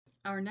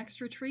Our next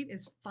retreat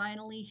is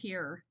finally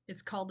here.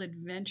 It's called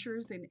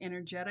Adventures in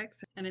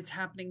Energetics, and it's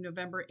happening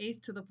November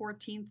 8th to the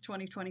 14th,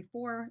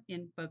 2024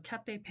 in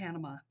Boquete,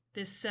 Panama.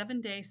 This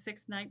 7-day,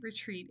 6-night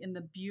retreat in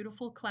the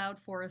beautiful cloud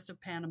forest of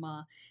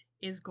Panama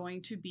is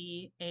going to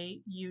be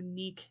a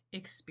unique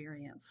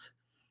experience.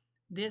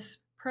 This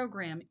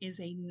program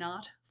is a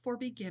not for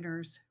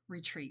beginners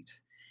retreat.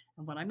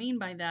 And what I mean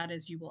by that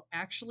is you will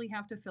actually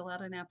have to fill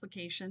out an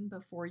application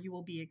before you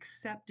will be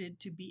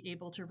accepted to be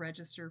able to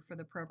register for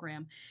the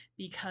program,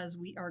 because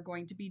we are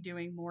going to be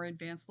doing more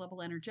advanced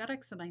level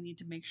energetics, and I need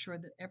to make sure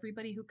that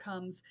everybody who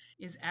comes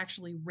is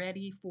actually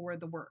ready for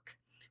the work.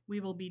 We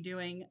will be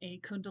doing a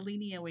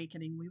Kundalini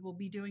awakening. We will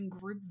be doing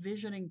group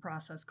visioning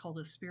process called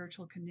a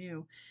spiritual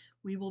canoe.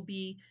 We will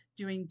be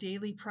doing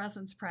daily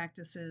presence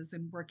practices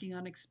and working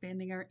on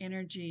expanding our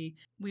energy.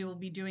 We will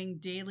be doing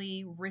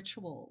daily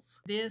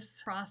rituals.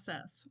 This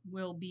process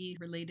will be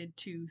related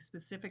to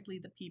specifically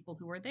the people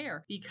who are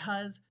there,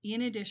 because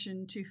in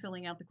addition to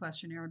filling out the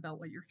questionnaire about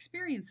what your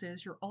experience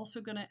is, you're also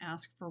going to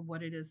ask for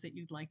what it is that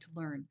you'd like to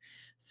learn.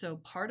 So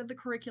part of the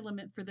curriculum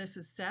for this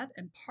is set,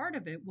 and part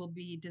of it will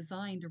be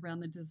designed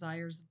around the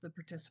desires of the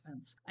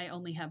participants. I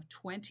only have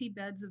 20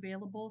 beds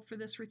available for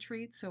this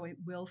retreat, so it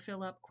will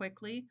fill up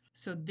quickly.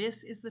 So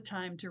this is the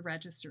time to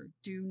register.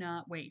 Do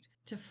not wait.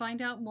 To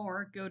find out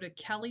more, go to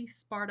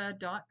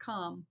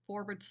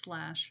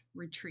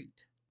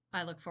kellysparta.com/retreat.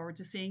 I look forward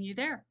to seeing you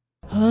there.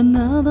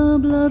 Another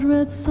blood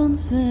red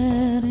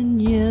sunset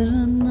and yet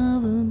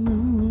another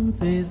moon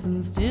phase,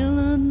 and still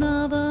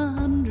another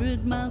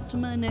 100 miles to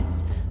my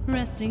next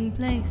resting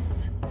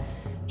place.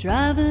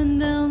 Driving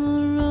down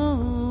the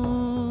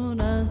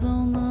road, eyes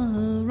on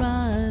the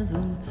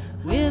horizon.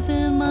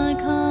 Within my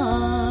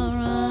car,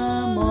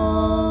 I'm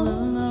all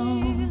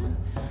alone,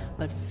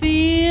 but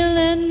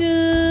feeling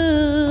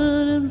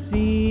good and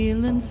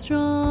feeling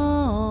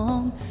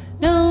strong,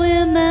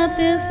 knowing that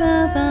this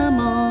path I'm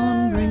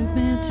on brings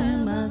me to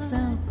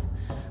myself.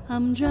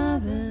 I'm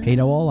driving. Hey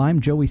all, I'm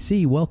Joey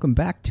C. Welcome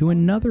back to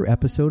another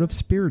episode of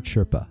Spirit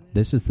Sherpa.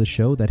 This is the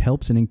show that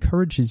helps and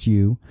encourages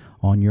you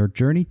on your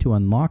journey to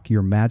unlock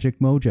your magic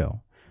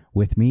mojo.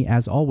 With me,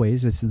 as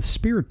always, is the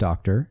Spirit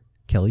Doctor,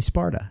 Kelly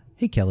Sparta.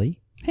 Hey, Kelly.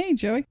 Hey,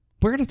 Joey.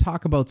 We're going to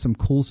talk about some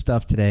cool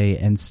stuff today,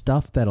 and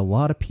stuff that a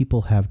lot of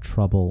people have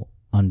trouble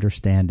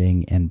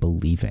understanding and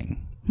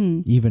believing.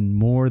 Even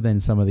more than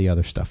some of the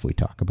other stuff we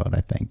talk about,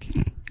 I think.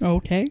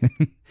 Okay.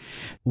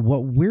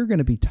 What we're going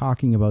to be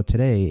talking about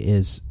today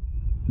is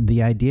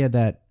the idea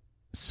that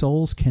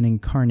souls can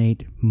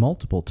incarnate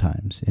multiple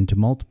times into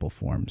multiple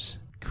forms,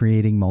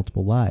 creating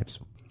multiple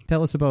lives.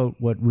 Tell us about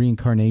what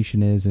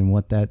reincarnation is and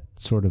what that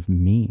sort of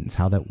means,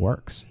 how that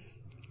works.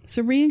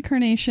 So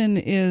reincarnation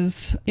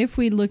is, if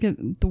we look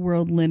at the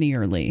world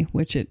linearly,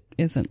 which it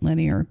isn't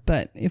linear,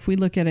 but if we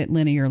look at it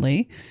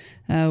linearly,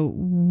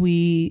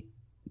 we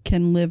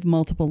can live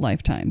multiple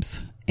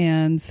lifetimes.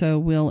 And so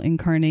we'll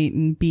incarnate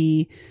and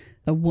be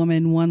a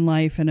woman one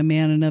life and a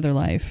man another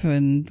life,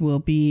 and we'll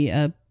be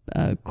a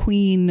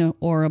queen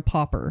or a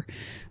pauper.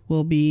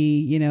 Will be,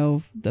 you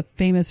know, the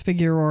famous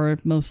figure or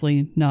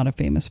mostly not a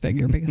famous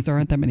figure, because there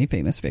aren't that many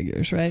famous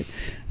figures, right?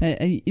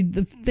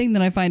 The thing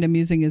that I find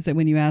amusing is that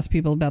when you ask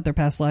people about their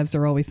past lives,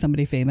 they're always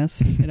somebody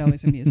famous. It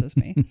always amuses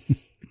me.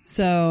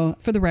 So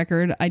for the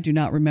record, I do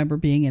not remember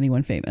being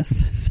anyone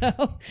famous.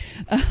 So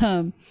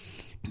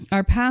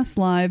our past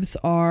lives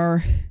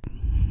are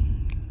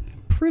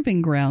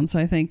proving grounds,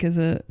 I think, is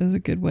a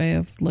good way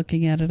of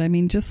looking at it. I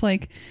mean, just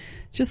like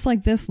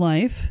this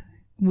life,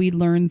 we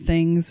learn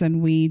things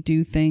and we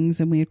do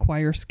things and we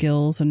acquire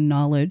skills and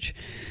knowledge.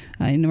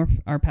 In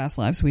our past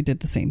lives, we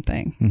did the same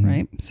thing,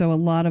 right? So a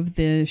lot of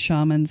the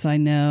shamans I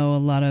know, a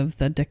lot of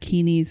the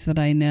dakinis that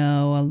I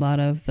know, a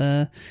lot of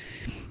the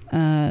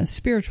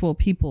spiritual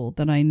people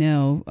that I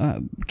know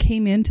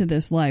came into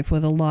this life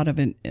with a lot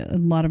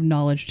of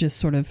knowledge just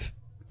sort of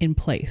in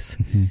place,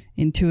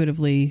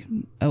 intuitively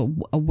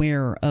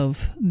aware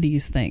of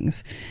these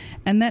things.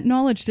 And that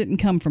knowledge didn't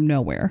come from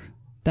nowhere.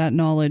 That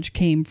knowledge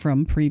came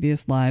from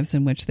previous lives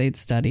in which they'd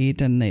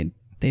studied, and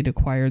they'd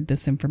acquired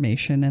this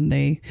information and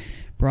they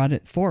brought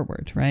it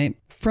forward, right?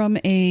 From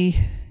a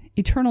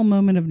eternal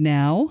moment of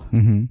now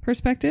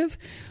perspective,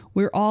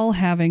 we're all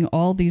having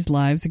all these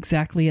lives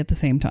exactly at the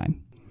same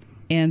time.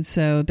 And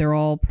so they're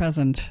all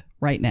present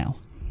right now.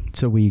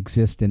 So we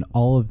exist in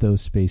all of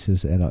those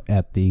spaces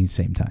at the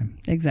same time.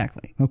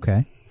 Exactly.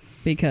 Okay.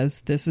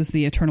 Because this is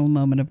the eternal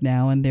moment of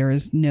now, and there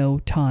is no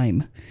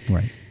time.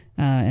 Right.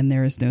 And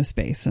there is no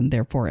space, and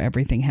therefore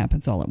everything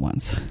happens all at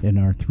once. In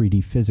our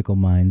 3D physical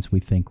minds, we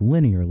think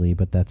linearly,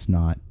 but that's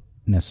not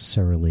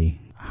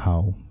necessarily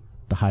how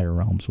the higher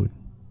realms would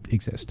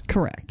exist.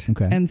 Correct.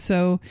 Okay. And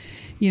so,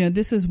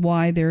 this is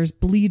why there's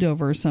bleed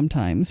over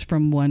sometimes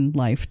from one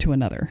life to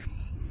another.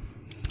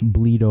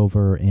 Bleed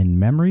over in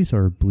memories,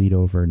 or bleed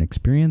over in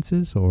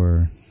experiences,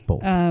 or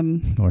both,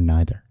 or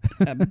neither?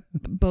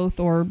 Both,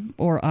 or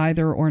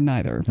either, or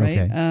neither,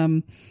 right?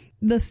 Okay.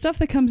 The stuff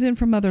that comes in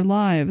from other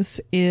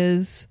lives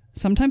is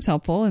sometimes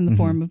helpful in the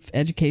form of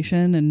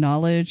education and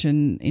knowledge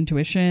and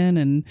intuition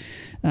and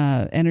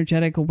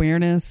energetic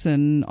awareness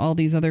and all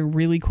these other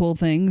really cool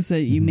things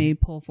that you may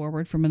pull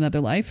forward from another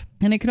life.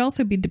 And it could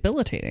also be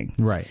debilitating.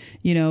 Right.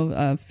 You know,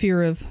 a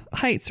fear of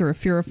heights or a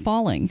fear of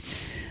falling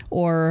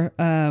or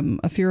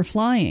a fear of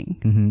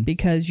flying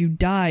because you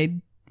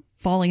died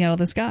falling out of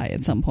the sky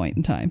at some point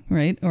in time,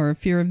 right? Or a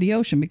fear of the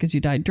ocean because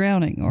you died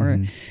drowning, or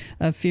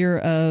a fear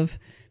of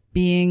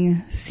being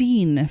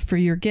seen for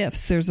your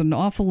gifts. There's an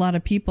awful lot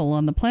of people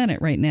on the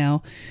planet right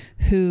now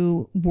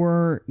who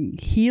were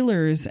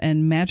healers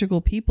and magical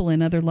people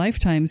in other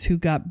lifetimes who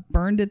got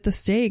burned at the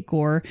stake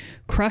or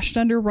crushed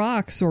under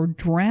rocks or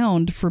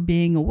drowned for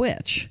being a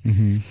witch.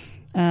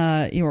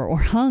 Or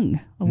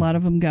hung. A lot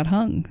of them got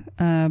hung.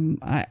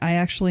 I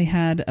actually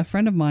had a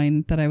friend of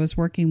mine that I was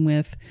working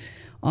with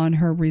on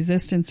her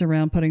resistance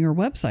around putting her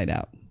website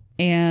out.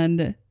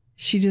 And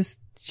she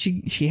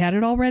had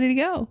it all ready to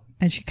go.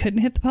 And she couldn't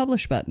hit the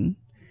publish button.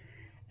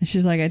 And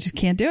she's like, I just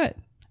can't do it.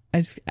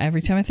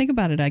 Every time I think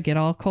about it, I get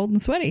all cold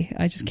and sweaty.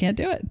 I just can't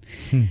do it.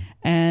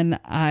 And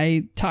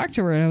I talked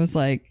to her and I was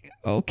like,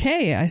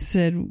 okay. I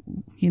said,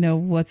 you know,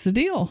 what's the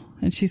deal?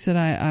 And she said,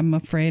 I'm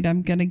afraid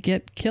I'm going to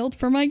get killed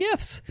for my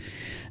gifts.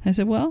 I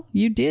said, well,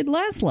 you did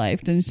last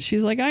life. And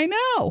she's like, I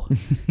know.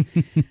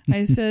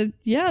 I said,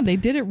 yeah, they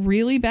did it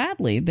really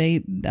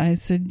badly. I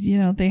said, you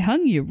know, they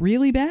hung you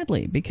really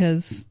badly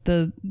because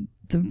the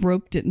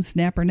rope didn't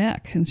snap her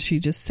neck and she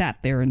just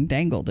sat there and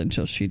dangled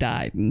until she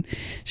died. And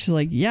she's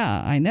like,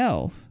 yeah, I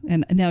know.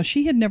 And now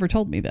she had never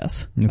told me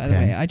this, by the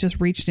way. I just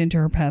reached into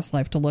her past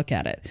life to look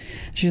at it.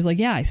 She's like,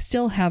 yeah, I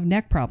still have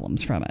neck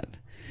problems from it.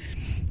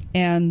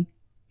 And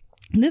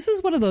this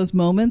is one of those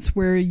moments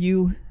where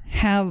you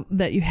have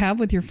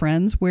with your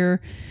friends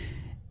where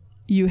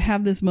you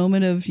have this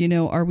moment of, you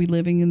know, are we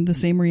living in the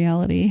same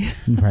reality?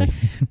 Right.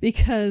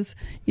 Because,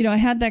 you know, I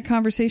had that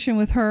conversation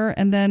with her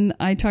and then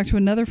I talked to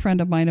another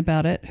friend of mine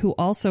about it who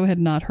also had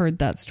not heard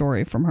that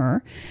story from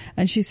her.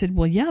 And she said,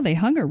 well, yeah, they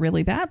hung her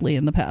really badly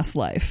in the past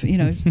life. You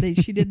know,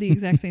 she did the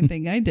exact same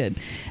thing I did.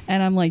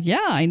 And I'm like,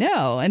 yeah, I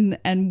know.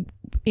 And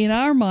in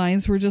our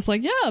minds, we're just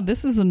like, yeah,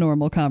 this is a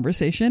normal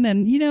conversation.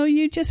 And, you know,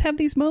 you just have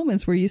these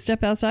moments where you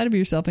step outside of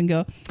yourself and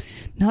go,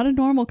 not a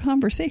normal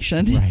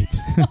conversation. Right.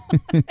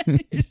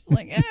 You're just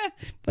like,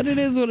 but it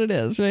is what it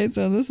is, right?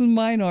 So this is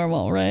my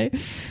normal, right?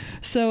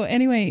 So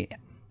anyway,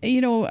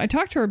 you know, I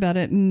talked to her about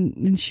it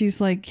and she's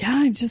like,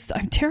 yeah,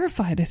 I'm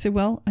terrified. I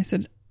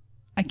said,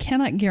 I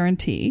cannot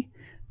guarantee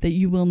that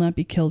you will not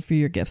be killed for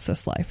your gifts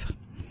this life.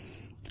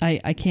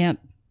 I can't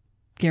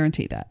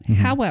guarantee that.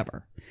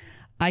 However,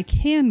 I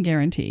can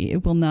guarantee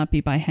it will not be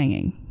by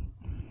hanging.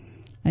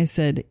 I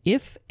said,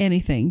 if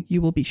anything,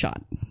 you will be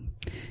shot.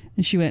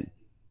 And she went,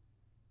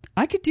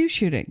 I could do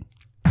shooting.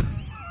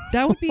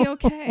 That would be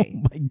okay.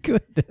 Oh my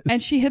goodness.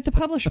 And she hit the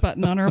publish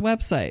button on her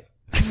website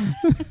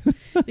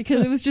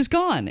because it was just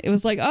gone. It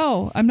was like,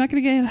 oh, I'm not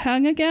going to get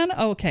hung again.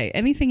 Okay.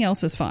 Anything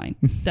else is fine.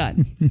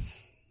 Done.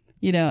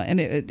 You know,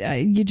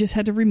 and you just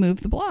had to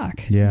remove the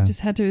block. Yeah. You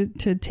just had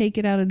to take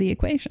it out of the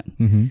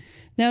equation.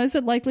 Now, is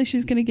it likely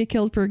she's going to get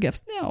killed for her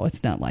gifts? No,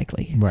 it's not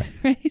likely. Right.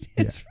 Right?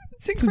 It's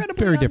incredibly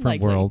It's a very unlikely.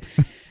 different world.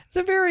 It's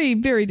a very,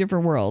 very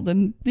different world.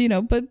 And, you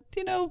know, but,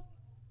 you know,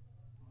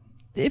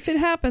 if it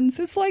happens,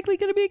 it's likely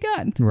going to be a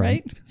gun.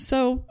 Right.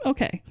 So,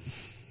 okay.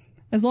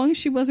 As long as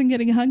she wasn't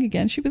getting hung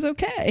again, she was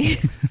okay.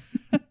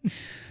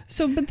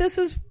 So, but this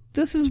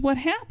is what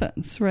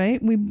happens,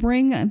 right? We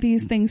bring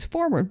these things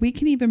forward. We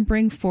can even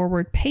bring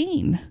forward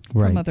pain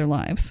from other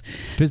lives.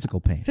 Physical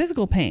pain.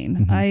 Physical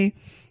pain.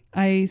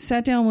 I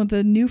sat down with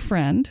a new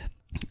friend,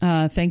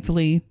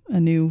 thankfully a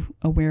new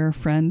aware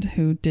friend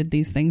who did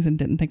these things and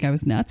didn't think I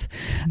was nuts.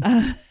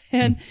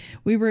 And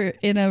we were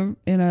in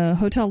a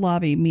hotel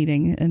lobby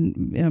meeting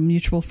and a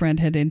mutual friend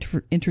had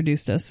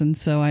introduced us. And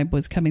so I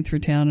was coming through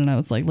town and I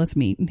was like, let's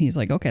meet. And he's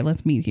like, okay,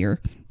 let's meet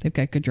here. They've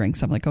got good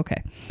drinks. I'm like,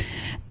 okay.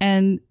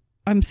 And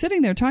I'm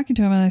sitting there talking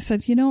to him and I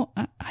said, you know,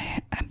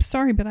 I'm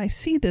sorry, but I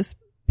see this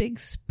big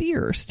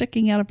spear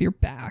sticking out of your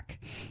back.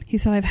 He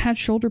said, I've had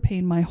shoulder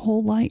pain my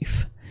whole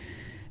life.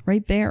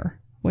 Right there,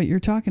 what you're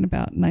talking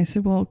about. And I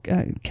said, well,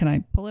 can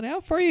I pull it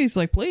out for you? He's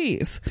like,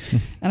 please.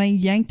 And I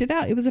yanked it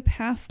out. It was a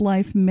past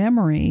life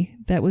memory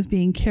that was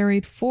being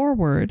carried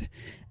forward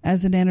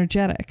as an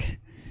energetic.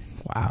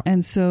 Wow.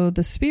 And so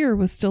the spear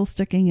was still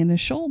sticking in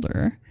his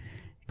shoulder,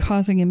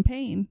 causing him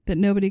pain that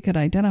nobody could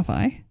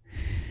identify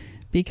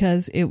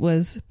because it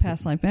was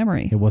past life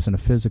memory. It wasn't a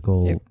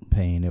physical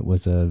pain. It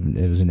was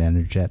an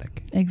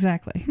energetic.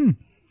 Exactly.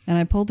 And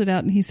I pulled it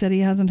out and he said he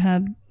hasn't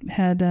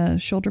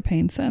had shoulder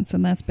pain since.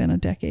 And that's been a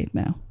decade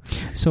now.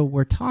 So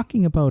we're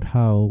talking about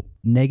how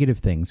negative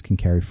things can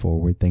carry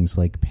forward, things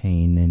like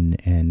pain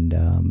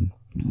and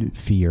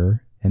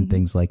fear and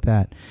things like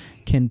that.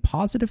 Can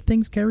positive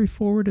things carry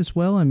forward as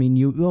well? I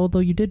mean, although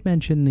you did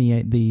mention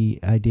the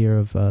idea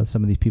of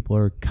some of these people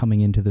are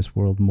coming into this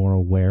world more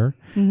aware.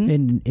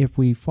 And if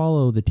we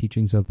follow the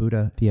teachings of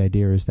Buddha, the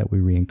idea is that we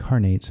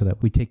reincarnate so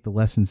that we take the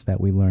lessons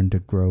that we learn to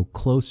grow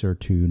closer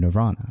to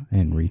nirvana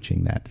and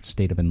reaching that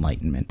state of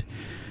enlightenment.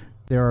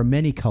 There are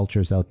many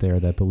cultures out there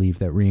that believe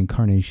that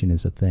reincarnation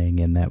is a thing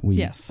and that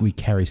we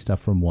carry stuff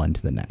from one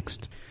to the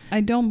next.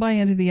 I don't buy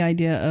into the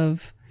idea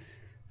of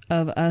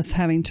us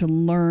having to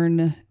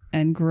learn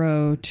and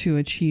grow to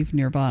achieve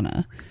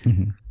nirvana.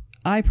 Mm-hmm.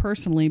 I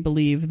personally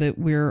believe that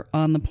we're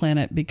on the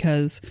planet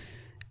because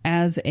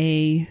as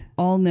a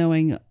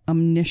all-knowing,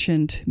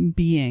 omniscient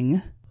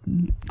being,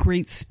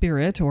 great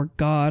spirit or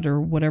God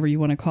or whatever you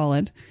want to call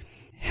it,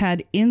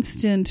 had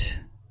instant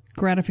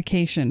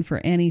gratification for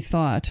any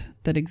thought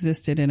that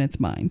existed in its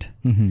mind.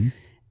 Mm-hmm.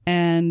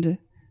 And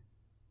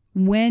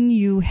when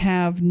you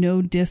have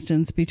no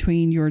distance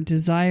between your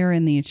desire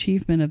and the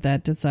achievement of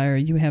that desire,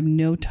 you have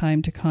no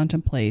time to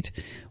contemplate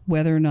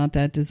whether or not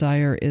that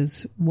desire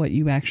is what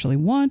you actually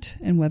want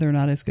and whether or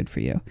not it's good for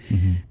you.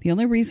 Mm-hmm. The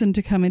only reason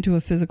to come into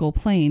a physical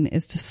plane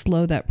is to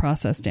slow that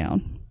process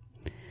down.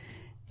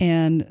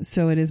 And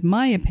so it is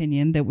my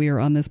opinion that we are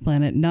on this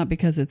planet not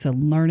because it's a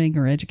learning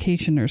or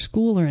education or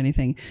school or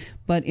anything,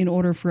 but in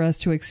order for us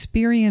to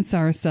experience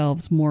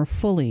ourselves more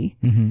fully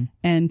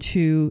and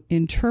to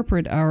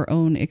interpret our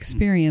own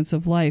experience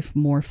of life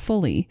more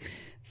fully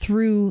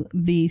through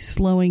the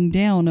slowing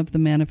down of the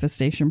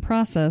manifestation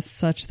process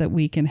such that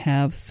we can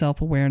have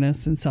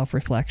self-awareness and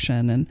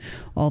self-reflection and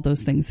all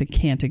those things that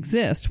can't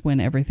exist when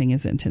everything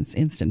is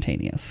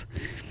instantaneous.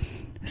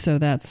 So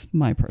that's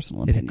my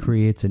personal opinion. It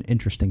creates an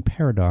interesting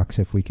paradox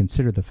if we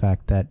consider the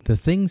fact that the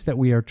things that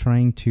we are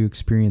trying to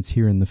experience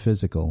here in the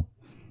physical,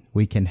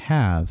 we can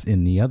have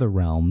in the other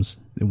realms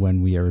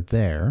when we are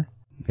there.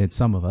 And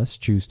some of us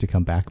choose to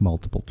come back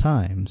multiple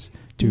times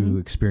to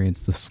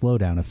experience the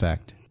slowdown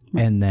effect.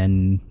 Right. And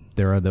then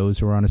there are those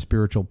who are on a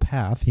spiritual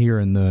path here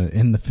in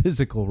the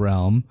physical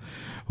realm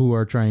who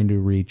are trying to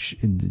reach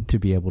to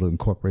be able to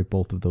incorporate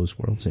both of those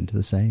worlds into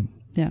the same.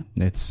 Yeah.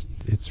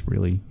 It's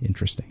really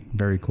interesting.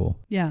 Very cool.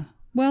 Yeah.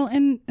 Well,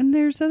 and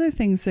there's other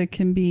things that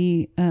can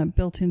be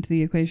built into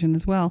the equation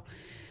as well.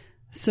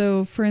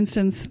 So, for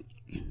instance,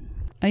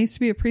 I used to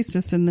be a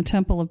priestess in the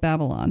Temple of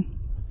Babylon.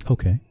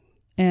 Okay.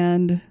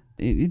 And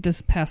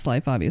this past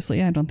life,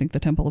 obviously. I don't think the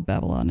Temple of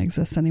Babylon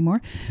exists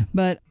anymore.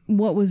 But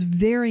what was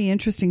very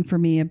interesting for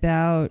me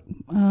about,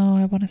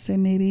 I want to say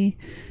maybe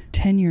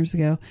 10 years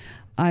ago,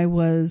 I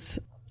was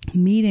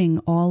meeting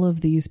all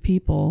of these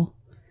people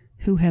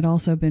who had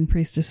also been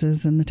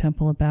priestesses in the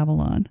Temple of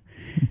Babylon.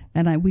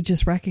 And we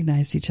just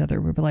recognized each other.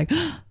 We were like,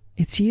 oh,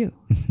 it's you.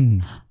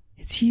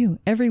 It's you.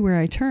 Everywhere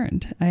I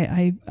turned,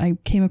 I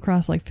came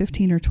across like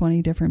 15 or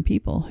 20 different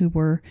people who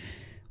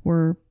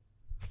were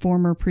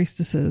former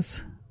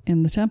priestesses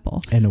in the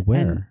temple. And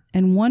aware.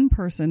 And one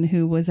person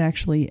who was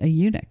actually a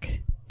eunuch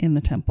in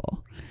the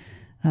temple.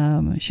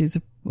 She's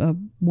a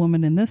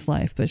woman in this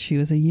life, but she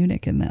was a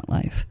eunuch in that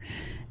life.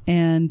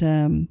 And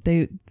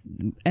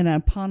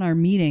upon our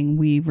meeting,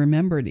 we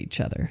remembered each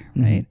other,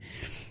 right?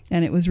 Mm-hmm.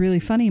 And it was really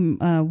funny.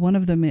 One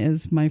of them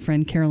is my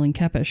friend Carolyn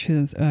Kepish,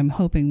 who I'm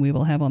hoping we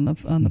will have on the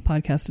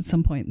podcast at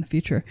some point in the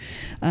future.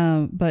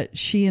 But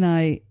she and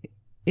I,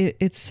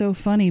 it's so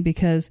funny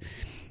because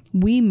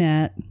we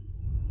met,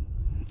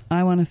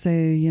 I want to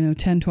say,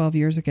 10, 12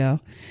 years ago.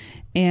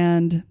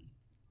 And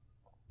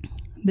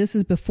this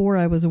is before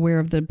I was aware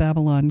of the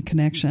Babylon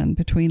connection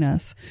between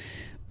us.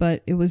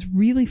 But it was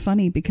really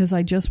funny because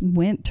I just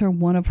went to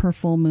one of her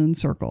full moon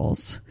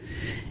circles.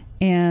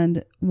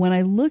 And when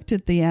I looked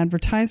at the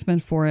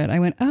advertisement for it, I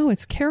went, oh,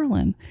 it's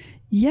Carolyn.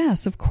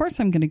 Yes, of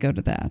course I'm going to go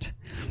to that.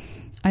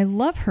 I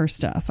love her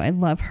stuff. I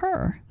love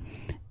her.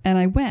 And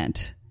I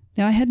went.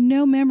 Now, I had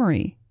no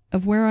memory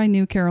of where I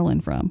knew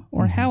Carolyn from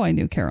or how I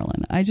knew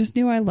Carolyn. I just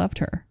knew I loved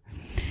her.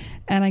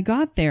 And I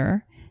got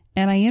there.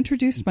 And I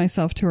introduced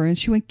myself to her and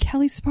she went,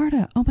 Kelly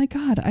Sparta, oh my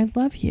God, I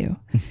love you.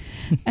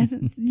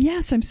 And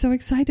yes, I'm so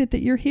excited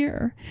that you're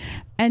here.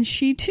 And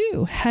she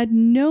too had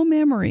no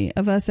memory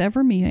of us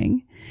ever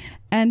meeting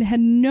and had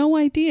no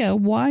idea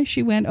why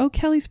she went, oh,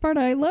 Kelly Sparta,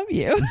 I love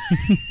you.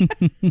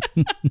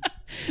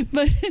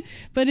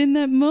 But in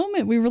that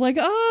moment we were like,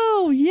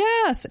 oh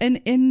yes.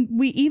 And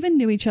we even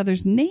knew each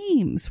other's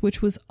names,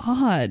 which was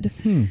odd.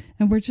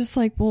 And we're just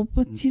like, well,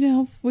 but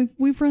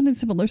we've run in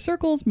similar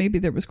circles. Maybe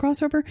there was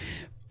crossover.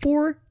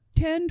 For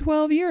 10,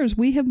 12 years,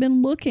 we have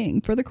been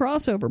looking for the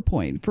crossover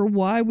point for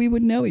why we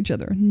would know each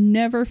other.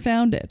 Never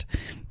found it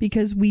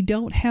because we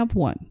don't have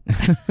one.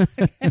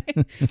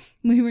 Okay?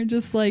 We were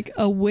just like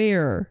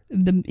aware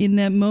in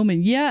that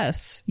moment.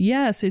 Yes,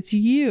 it's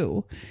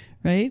you,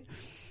 right?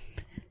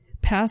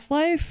 Past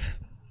life,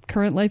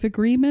 current life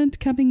agreement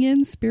coming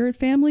in, spirit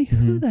family,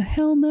 who the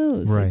hell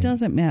knows? Right. It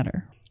doesn't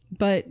matter.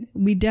 But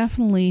we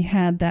definitely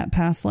had that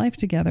past life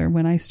together.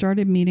 When I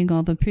started meeting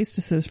all the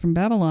priestesses from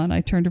Babylon,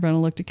 I turned around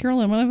and looked at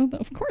Carolyn and went,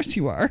 of course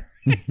you are.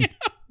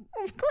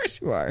 Of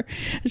course you are.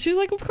 And she's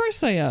like, of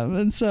course I am.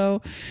 And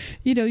so,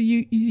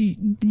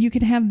 you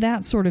can have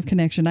that sort of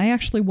connection. I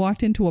actually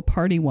walked into a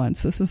party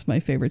once. This is my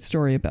favorite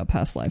story about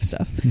past life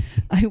stuff.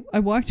 I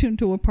walked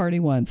into a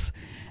party once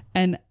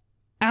and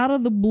out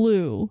of the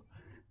blue,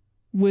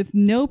 with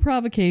no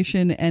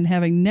provocation and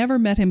having never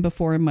met him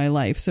before in my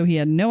life. So he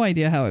had no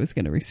idea how I was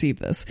going to receive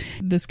this.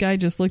 This guy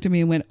just looked at me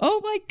and went, "Oh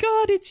my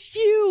God, it's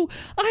you.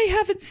 I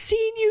haven't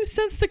seen you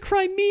since the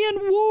Crimean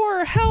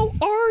War. How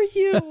are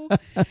you?"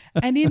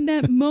 And in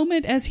that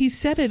moment, as he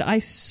said it, I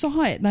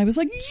saw it and I was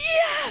like,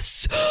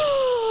 "Yes!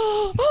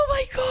 Oh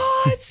my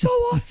God, so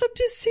awesome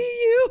to see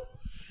you."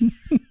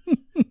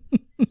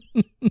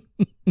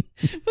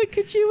 But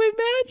could you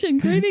imagine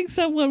greeting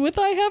someone with,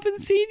 "I haven't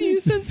seen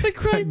you since the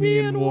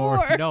Crimean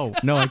War"? No,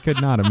 I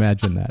could not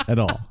imagine that at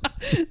all.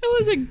 That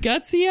was a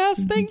gutsy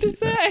ass thing to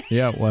say.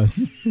 Yeah, it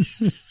was.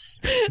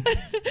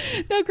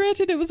 Now,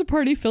 granted, it was a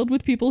party filled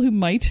with people who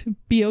might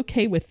be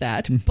okay with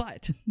that,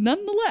 but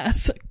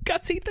nonetheless, a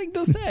gutsy thing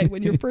to say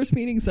when you're first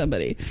meeting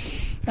somebody.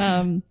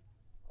 And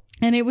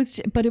it was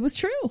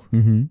true.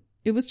 Mm-hmm.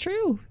 It was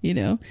true. You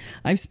know,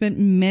 I've spent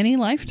many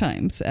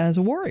lifetimes as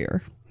a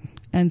warrior.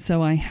 And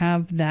so I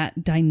have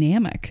that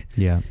dynamic.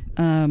 Yeah.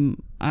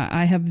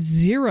 I have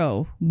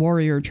zero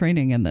warrior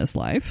training in this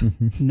life.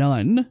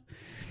 None.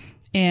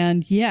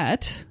 And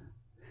yet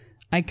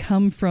I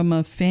come from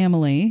a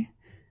family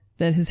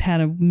that has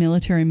had a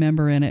military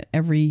member in it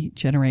every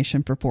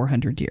generation for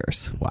 400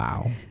 years.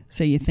 Wow.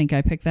 So you think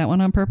I picked that one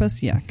on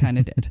purpose? Yeah, kind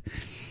of did.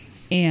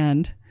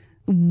 And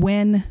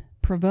when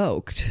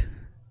provoked,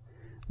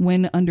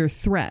 when under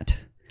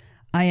threat,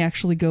 I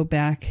actually go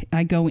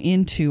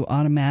into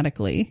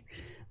automatically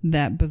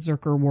that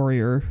berserker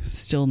warrior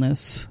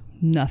stillness,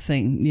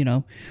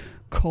 nothing,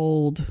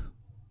 cold,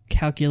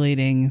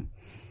 calculating.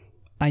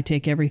 I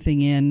take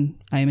everything in.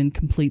 I am in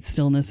complete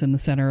stillness in the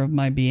center of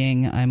my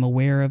being. I'm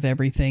aware of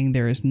everything.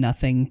 There is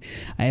nothing.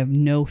 I have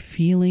no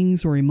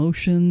feelings or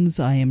emotions.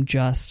 I am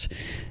just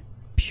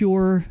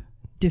pure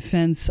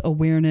defense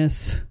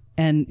awareness.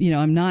 And,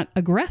 I'm not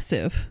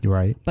aggressive.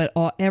 Right. But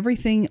all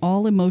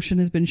emotion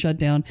has been shut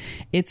down.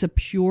 It's a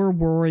pure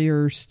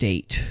warrior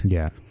state.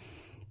 Yeah.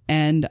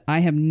 And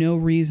I have no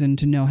reason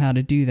to know how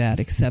to do that,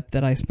 except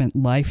that I spent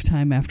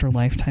lifetime after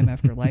lifetime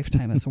after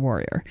lifetime as a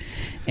warrior.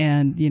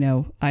 And,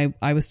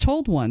 I was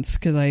told once,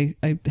 because I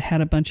had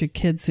a bunch of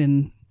kids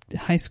in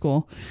high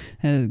school,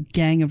 a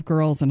gang of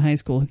girls in high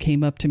school who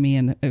came up to me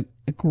and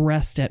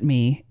aggressed at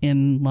me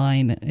in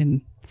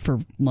line for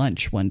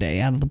lunch one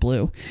day out of the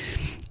blue.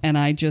 And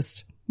I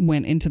just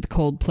went into the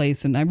cold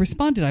place and I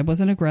responded. I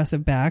wasn't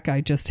aggressive back.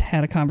 I just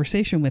had a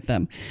conversation with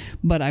them.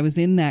 But I was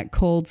in that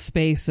cold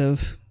space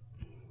of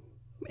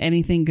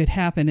anything could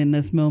happen in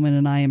this moment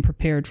and I am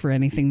prepared for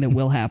anything that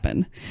will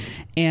happen.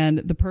 And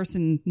the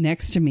person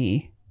next to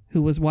me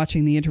who was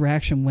watching the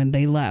interaction when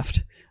they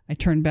left, I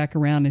turned back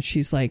around and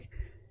she's like,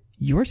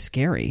 "You're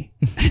scary."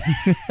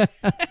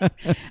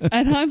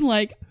 And I'm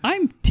like,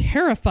 "I'm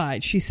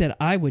terrified." She said,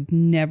 "I would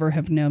never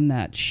have known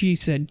that." She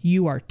said,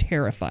 "You are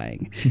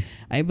terrifying."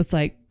 I was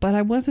like, "But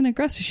I wasn't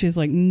aggressive." She's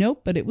like,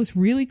 "Nope, but it was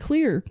really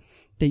clear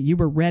that you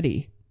were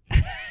ready."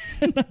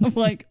 And I'm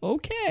like,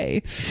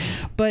 "Okay."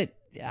 But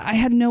I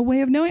had no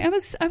way of knowing. I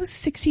was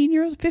 15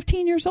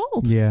 years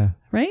old. Yeah.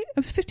 Right? I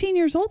was 15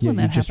 years old when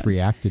that happened. You just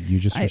reacted. You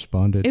just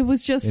responded. It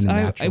was just,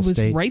 I was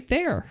state. right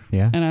there.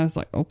 Yeah. And I was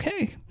like,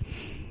 okay,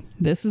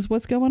 this is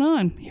what's going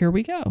on. Here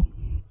we go.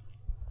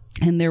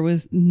 And there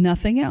was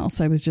nothing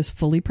else. I was just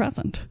fully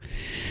present.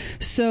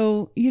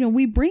 So,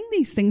 we bring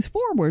these things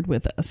forward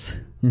with us.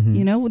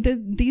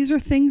 Mm-hmm. These are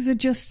things that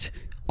just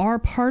are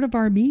part of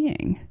our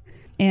being.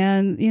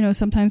 And,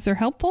 sometimes they're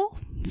helpful,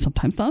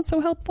 sometimes not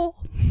so helpful.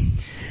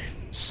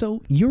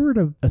 So you're at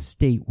a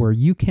state where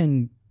you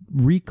can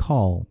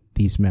recall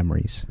these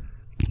memories.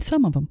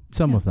 Some of them.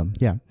 Some of them,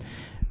 yeah.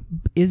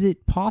 Is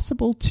it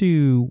possible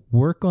to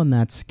work on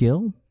that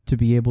skill to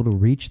be able to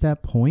reach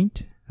that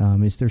point?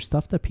 Is there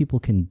stuff that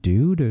people can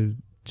do to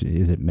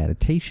is it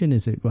meditation?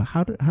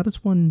 How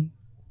does one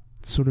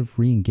sort of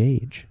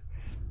re-engage?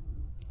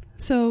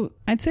 So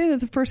I'd say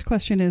that the first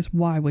question is,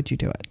 why would you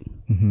do it?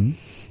 Mm-hmm.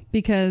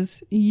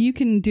 Because you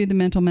can do the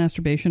mental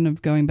masturbation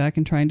of going back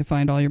and trying to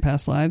find all your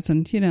past lives.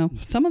 And,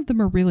 some of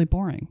them are really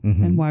boring.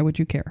 Mm-hmm. And why would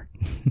you care?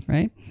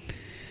 Right?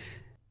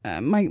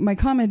 My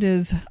comment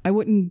is, I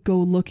wouldn't go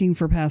looking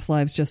for past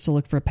lives just to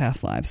look for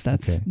past lives.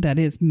 That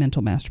is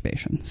mental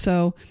masturbation.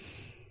 So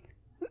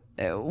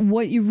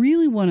what you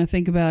really want to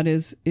think about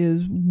is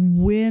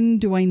when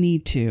do I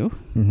need to?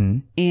 Mm-hmm.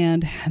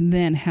 And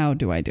then how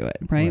do I do it?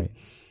 Right?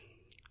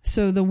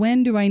 So the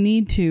when do I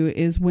need to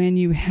is when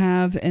you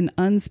have an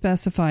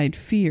unspecified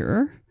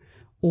fear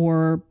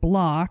or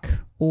block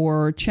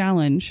or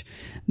challenge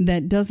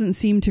that doesn't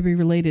seem to be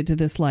related to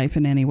this life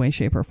in any way,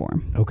 shape, or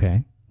form.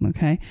 Okay.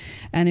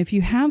 And if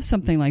you have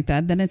something like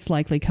that, then it's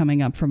likely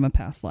coming up from a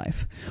past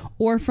life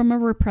or from a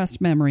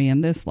repressed memory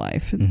in this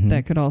life. Mm-hmm.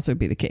 That could also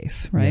be the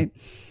case, right?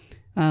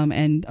 Yeah.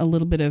 And a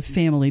little bit of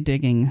family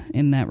digging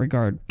in that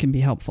regard can be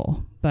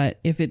helpful. But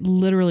if it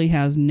literally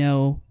has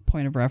no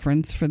point of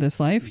reference for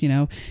this life,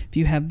 if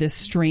you have this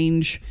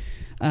strange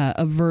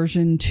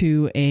aversion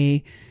to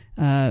a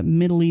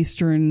Middle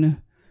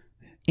Eastern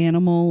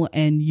animal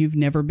and you've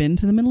never been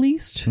to the Middle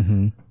East,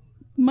 mm-hmm.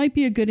 might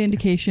be a good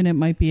indication it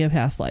might be a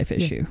past life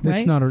issue.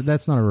 That's right?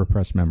 That's not a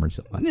repressed memory.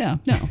 Yeah,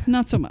 no,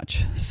 not so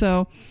much.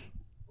 So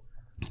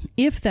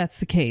if that's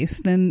the case,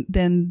 then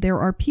there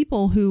are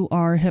people who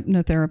are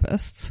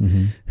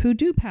hypnotherapists who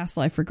do past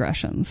life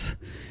regressions.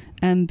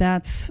 And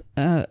that's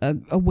a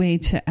way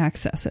to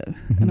access it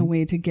and a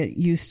way to get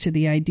used to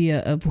the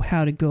idea of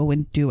how to go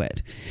and do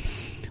it.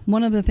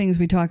 One of the things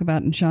we talk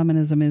about in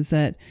shamanism is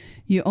that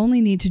you only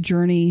need to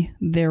journey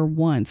there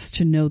once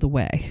to know the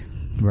way.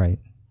 Right.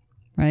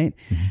 Right.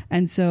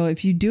 And so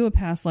if you do a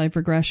past life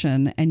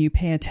regression and you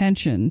pay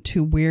attention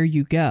to where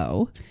you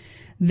go,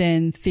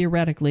 then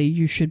theoretically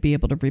you should be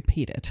able to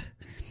repeat it.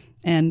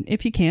 And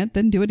if you can't,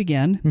 then do it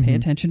again, pay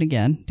attention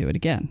again, do it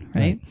again.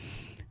 Right.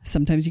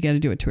 Sometimes you got to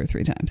do it 2 or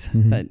 3 times,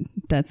 but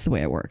that's the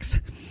way it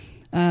works.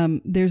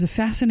 There's a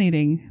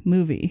fascinating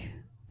movie.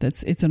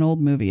 It's an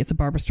old movie. It's a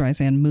Barbra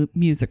Streisand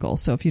musical.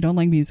 So if you don't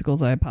like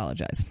musicals, I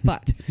apologize.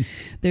 But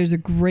there's a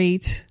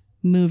great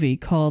movie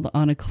called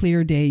On a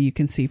Clear Day You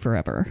Can See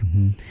Forever.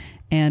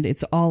 And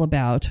it's all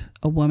about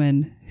a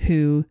woman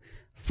who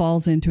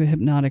falls into a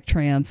hypnotic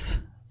trance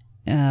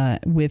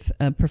with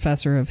a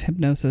professor of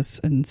hypnosis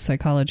and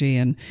psychology,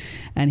 and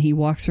he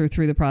walks her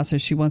through the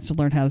process. She wants to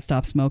learn how to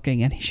stop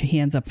smoking, and he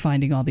ends up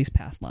finding all these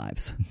past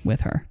lives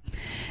with her,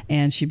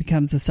 and she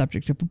becomes the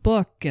subject of a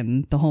book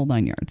and the whole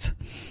 9 yards.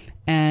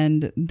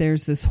 And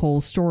there's this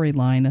whole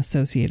storyline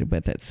associated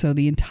with it. So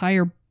the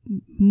entire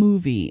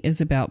movie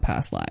is about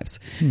past lives.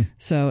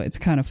 So it's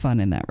kind of fun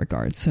in that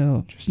regard.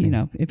 So,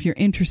 if you're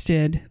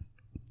interested,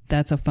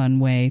 that's a fun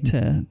way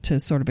to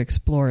sort of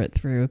explore it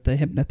through the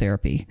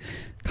hypnotherapy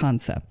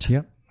concept.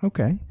 Yep.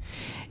 Okay.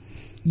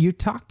 You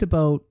talked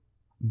about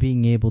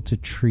being able to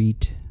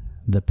treat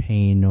the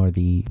pain or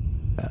the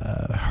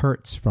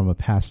hurts from a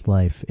past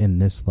life in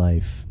this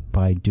life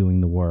by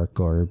doing the work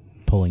or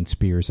pulling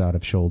spears out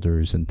of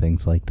shoulders and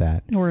things like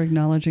that. Or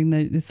acknowledging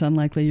that it's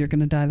unlikely you're going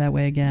to die that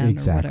way again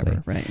or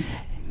whatever. Right.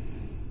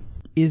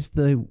 Is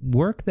the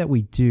work that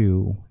we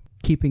do,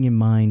 keeping in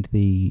mind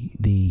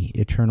the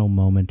eternal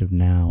moment of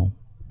now,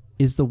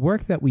 is the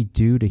work that we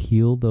do to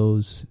heal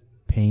those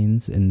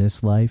pains in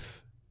this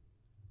life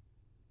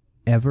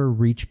ever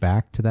reach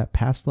back to that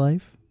past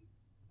life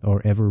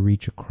or ever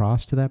reach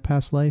across to that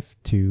past life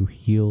to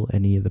heal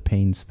any of the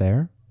pains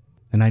there?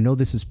 And I know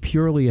this is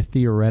purely a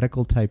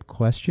theoretical type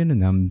question,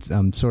 and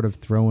I'm sort of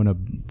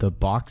throwing the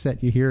box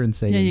at you here and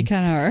saying, yeah, you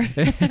kind of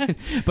are,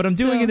 but I'm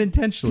doing it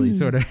intentionally,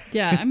 sort of,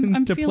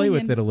 I'm to play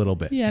with it a little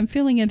bit. Yeah, I'm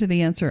feeling into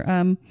the answer.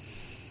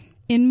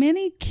 In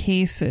many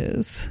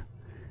cases,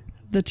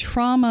 the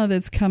trauma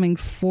that's coming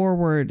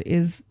forward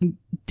is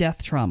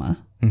death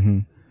trauma.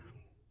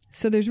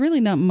 So there's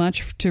really not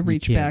much to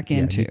reach back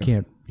into. You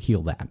can't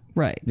heal that,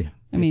 right? Yeah.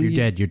 I mean, if you're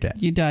dead, you're dead.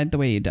 You died the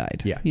way you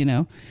died.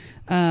 Yeah,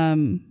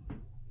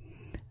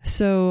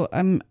 So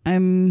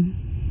I'm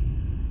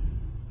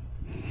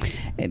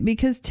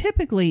because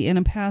typically in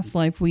a past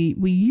life we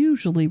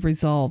usually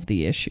resolve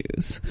the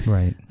issues.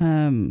 Right.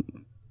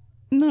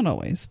 Not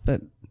always,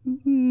 but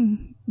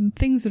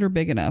things that are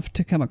big enough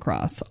to come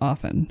across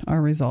often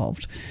are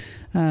resolved.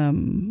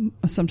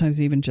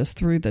 Sometimes even just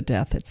through the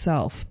death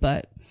itself.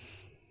 But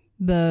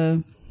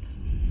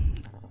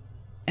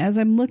as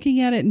I'm looking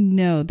at it,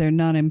 no, they're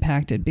not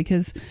impacted,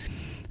 because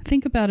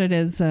think about it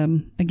as,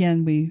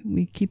 again,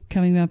 we keep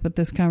coming up with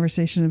this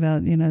conversation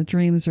about,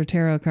 dreams or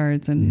tarot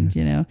cards,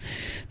 and,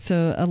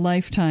 so a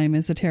lifetime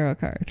is a tarot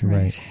card,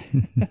 right?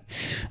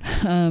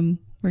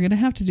 We're going to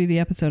have to do the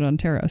episode on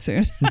tarot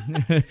soon.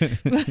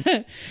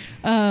 But,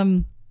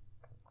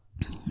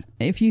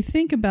 if you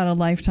think about a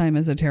lifetime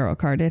as a tarot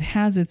card, it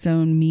has its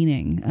own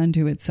meaning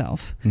unto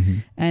itself.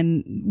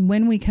 And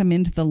when we come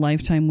into the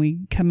lifetime,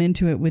 we come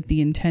into it with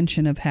the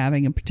intention of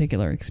having a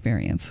particular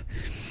experience.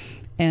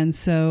 And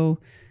so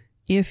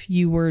if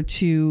you were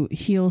to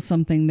heal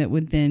something that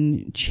would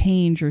then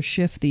change or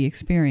shift the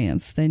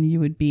experience, then you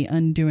would be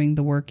undoing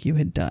the work you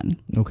had done.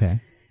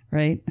 Okay.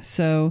 Right?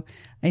 So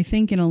I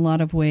think in a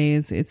lot of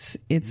ways,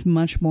 it's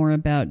much more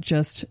about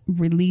just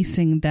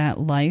releasing that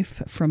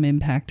life from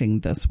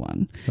impacting this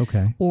one.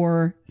 Okay.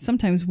 Or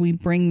sometimes we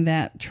bring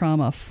that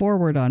trauma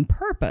forward on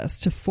purpose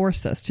to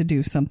force us to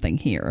do something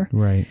here.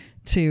 Right.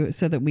 So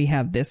that we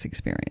have this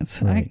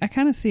experience. Right. I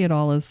kind of see it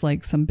all as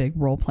like some big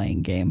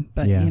role-playing game,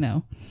 but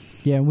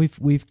Yeah,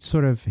 we've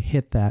sort of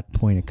hit that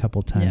point a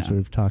couple times. Yeah.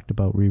 We've talked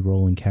about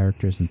re-rolling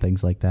characters and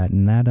things like that,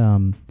 and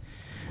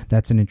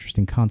that's an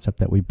interesting concept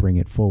that we bring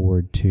it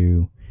forward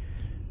to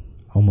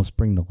almost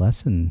bring the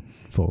lesson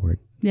forward.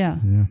 Yeah.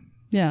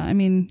 I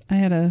mean, I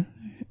had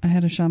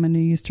a shaman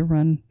who used to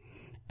run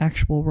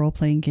actual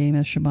role-playing game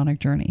as Shamanic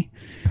Journey.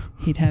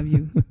 He'd have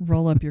you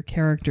roll up your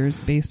characters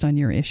based on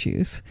your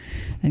issues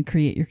and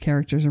create your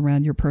characters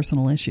around your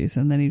personal issues,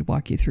 and then he'd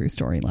walk you through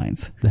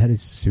storylines. That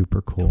is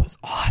super cool. It was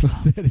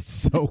awesome. That is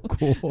so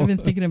cool. I've been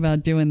thinking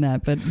about doing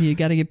that, but you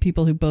got to get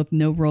people who both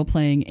know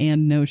role-playing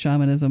and know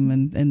shamanism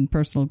and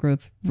personal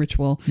growth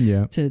ritual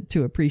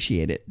to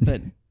appreciate it.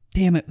 But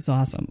damn, it was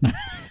awesome.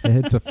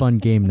 It's a fun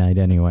game night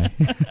anyway.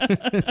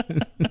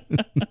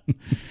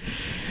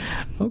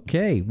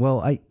 Okay,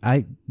 well,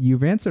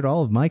 you've answered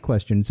all of my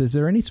questions. Is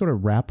there any sort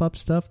of wrap-up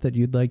stuff that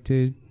you'd like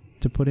to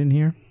put in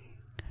here?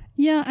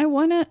 Yeah, I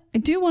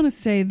do want to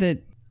say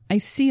that I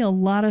see a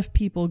lot of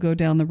people go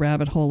down the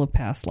rabbit hole of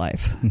past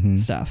life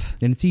stuff.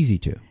 And it's easy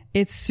to.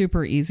 It's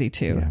super easy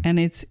to. Yeah. And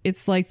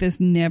it's like this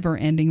never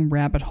ending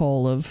rabbit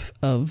hole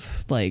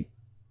of like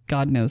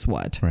God knows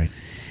what. Right.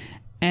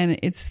 And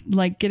it's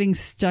like getting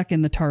stuck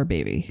in the tar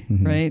baby,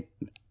 right?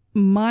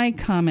 My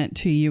comment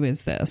to you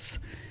is this.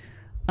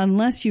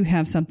 Unless you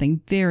have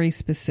something very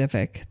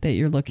specific that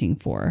you're looking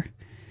for,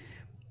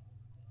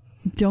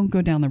 don't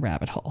go down the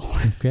rabbit hole.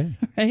 Okay.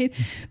 Right?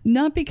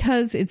 Not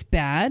because it's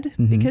bad,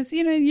 because,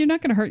 you know, you're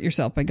not going to hurt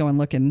yourself by going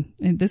looking.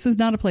 This is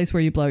not a place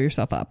where you blow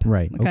yourself up.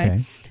 Right. Okay.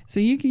 So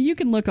you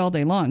can look all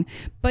day long,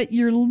 but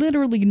you're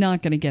literally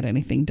not going to get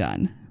anything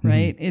done.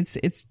 Right.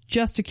 It's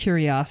just a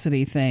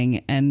curiosity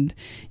thing. And,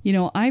 you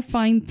know, I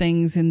find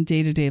things in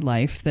day-to-day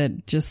life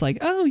that just like,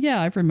 oh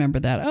yeah, I remember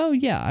that. Oh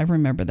yeah, I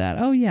remember that.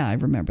 Oh yeah, I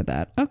remember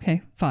that.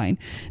 Okay, fine.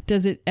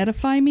 Does it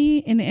edify me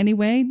in any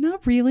way?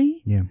 Not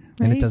really. Yeah. Right?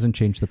 And it doesn't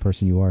change the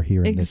person you are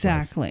here in this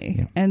life. Exactly.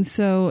 Yeah. And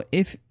so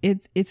if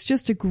it's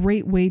just a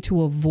great way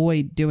to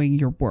avoid doing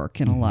your work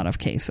in a lot of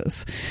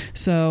cases.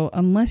 So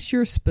unless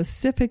you're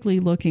specifically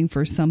looking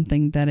for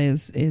something that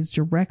is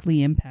directly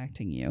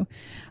impacting you,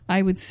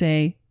 I would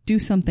say do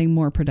something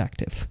more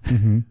productive.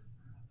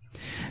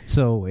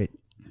 So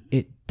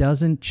it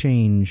doesn't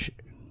change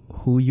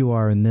who you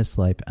are in this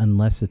life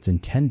unless it's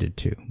intended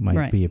to. Might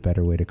Right. be a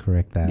better way to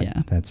correct that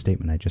Yeah. that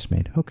statement I just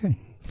made. Okay.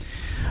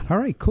 All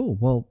right, cool.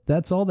 Well,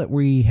 that's all that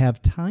we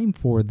have time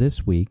for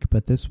this week,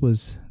 but this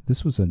was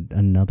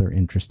another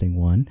interesting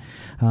one.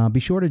 Be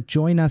sure to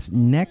join us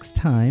next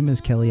time as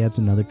Kelly adds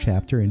another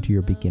chapter into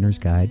your beginner's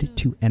guide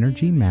to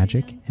energy,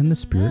 magic, and the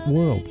spirit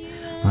world.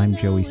 I'm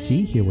Joey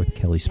C. here with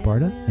Kelly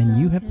Sparta, and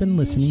you have been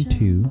listening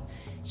to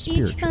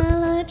Spirit Each Trip.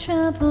 mile I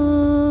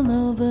travel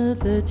over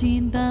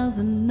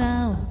 13,000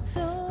 now.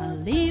 I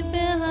leave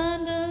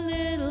behind a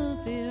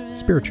little fear.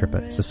 Spirit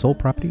Sherpa is the sole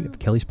property of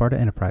Kelly Sparta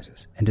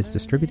Enterprises and is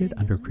distributed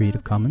under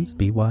Creative Commons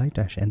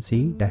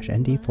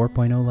BY-NC-ND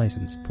 4.0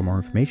 license. For more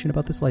information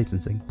about this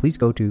licensing, please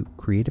go to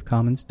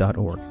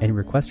creativecommons.org. Any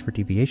requests for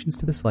deviations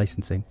to this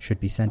licensing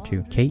should be sent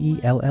to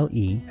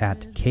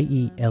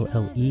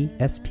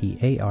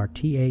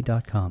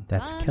KELLE@KELLESPARTA.com.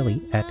 That's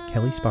Kelly at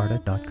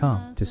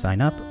kellysparta.com. To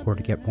sign up or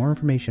to get more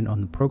information on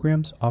the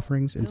programs,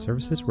 offerings, and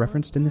services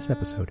referenced in this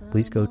episode,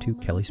 please go to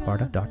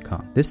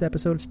kellysparta.com. This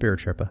episode of Spirit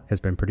Sherpa has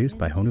been produced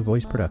by Honu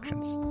Voice Productions.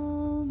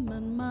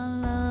 And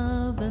my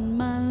love and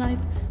my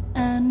life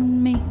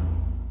and me.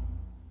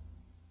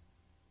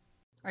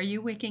 Are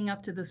you waking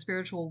up to the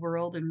spiritual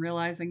world and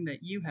realizing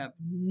that you have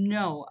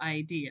no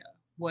idea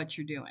what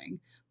you're doing,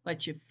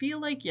 but you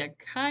feel like you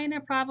kind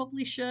of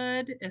probably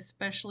should,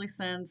 especially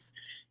since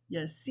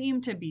you seem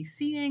to be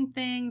seeing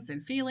things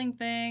and feeling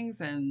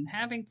things and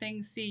having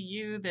things see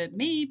you that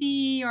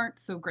maybe aren't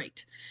so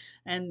great,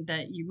 and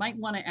that you might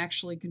want to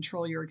actually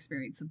control your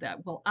experience of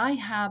that? Well, I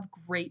have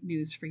great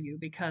news for you,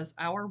 because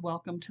our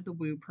Welcome to the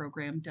Woo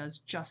program does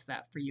just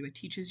that for you. It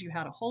teaches you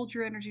how to hold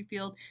your energy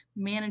field,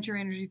 manage your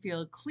energy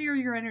field, clear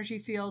your energy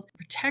field,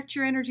 protect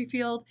your energy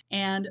field,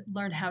 and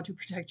learn how to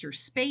protect your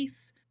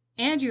space.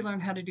 And you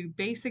learn how to do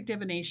basic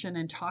divination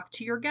and talk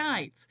to your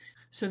guides,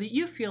 so that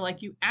you feel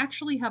like you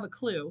actually have a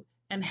clue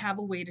and have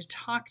a way to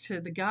talk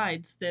to the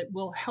guides that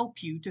will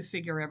help you to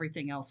figure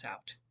everything else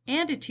out.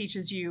 And it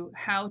teaches you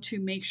how to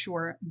make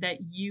sure that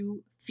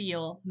you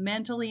feel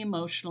mentally,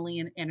 emotionally,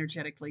 and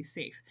energetically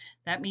safe.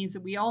 That means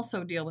that we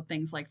also deal with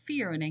things like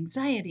fear and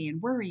anxiety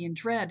and worry and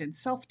dread and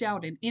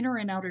self-doubt and inner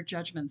and outer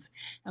judgments.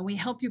 And we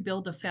help you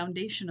build a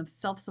foundation of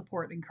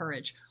self-support and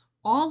courage.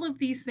 All of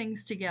these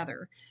things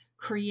together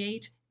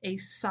create a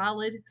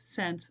solid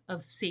sense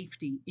of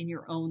safety in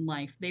your own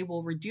life. They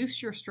will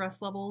reduce your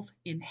stress levels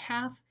in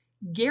half,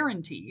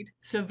 guaranteed.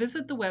 So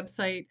visit the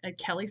website at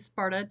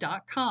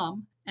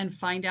kellysparta.com and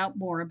find out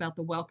more about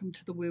the Welcome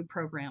to the Woo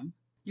program.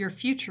 Your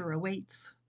future awaits.